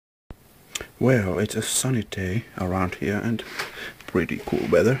Well, it's a sunny day around here and pretty cool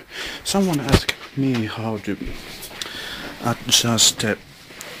weather. Someone asked me how to adjust the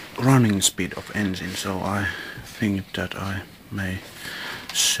running speed of engine, so I think that I may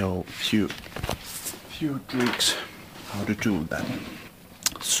show few tricks how to do that.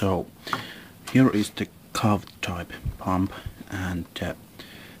 So here is the curved type pump, and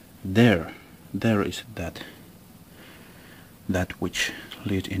there is that which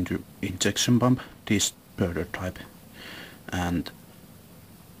lead into injection pump, distributor type, and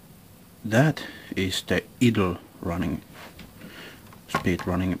that is the idle running speed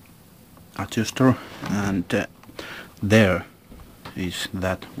running adjuster, and there is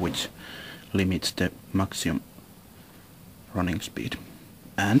that which limits the maximum running speed.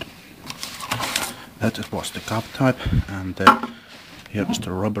 And that was the cup type, and here is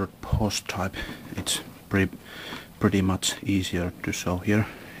the rubber post type. It's pretty much easier to show here.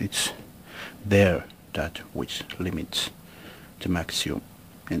 It's there that which limits the maximum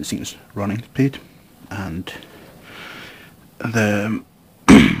engine's running speed, and the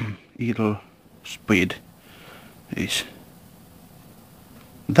idle speed is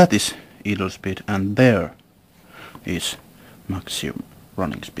idle speed, and there is maximum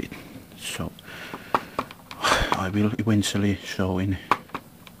running speed. So I will eventually show in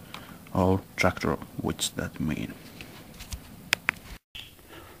our tractor which that mean.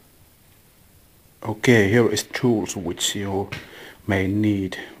 Okay, here is tools which you may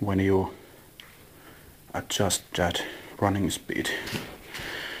need when you adjust that running speed.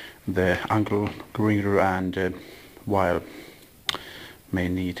 The angle grinder and wire may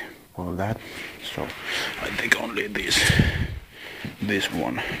need for that. So I take only this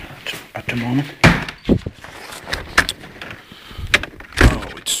one at the moment.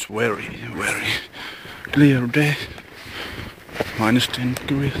 Oh, it's very clear day. Minus 10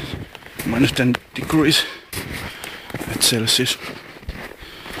 degrees at Celsius.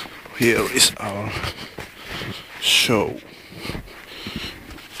 Here is our show.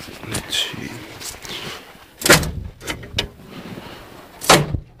 Let's see.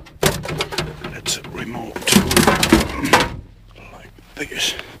 Let's remove like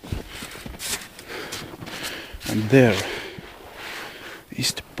this. And there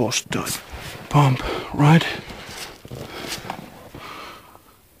is the post type pump, right?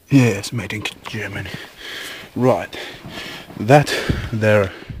 Yes, made in Germany. Right. That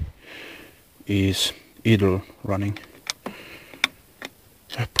there is idle running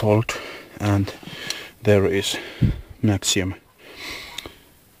bolt, and there is maxium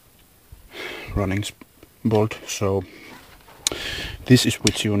running bolt. So this is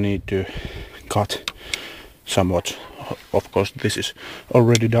which you need to cut somewhat. Of course this is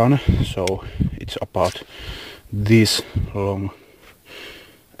already done, so it's about this long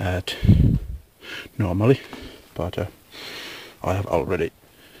at normally, but I have already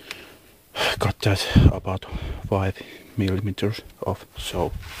got that about 5 millimeters off.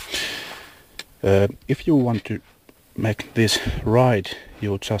 So if you want to make this right,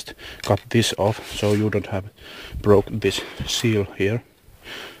 you just cut this off, so you don't have broke this seal here.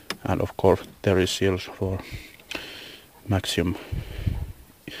 And of course there is seals for maximum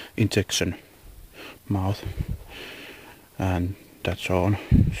injection mouth, and that's on.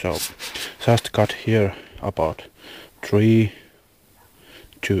 So just cut here about 3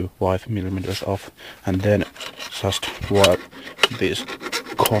 to 5 millimeters off, and then just wire these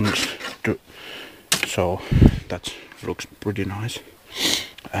cones to, so that looks pretty nice.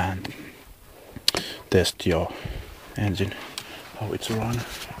 And test your engine how it's run.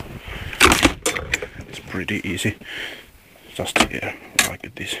 It's pretty easy, just here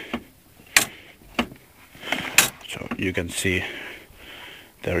like this. So you can see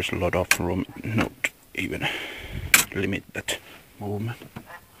there is a lot of room, not even limit that movement.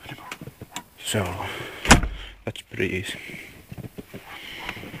 So that's pretty easy.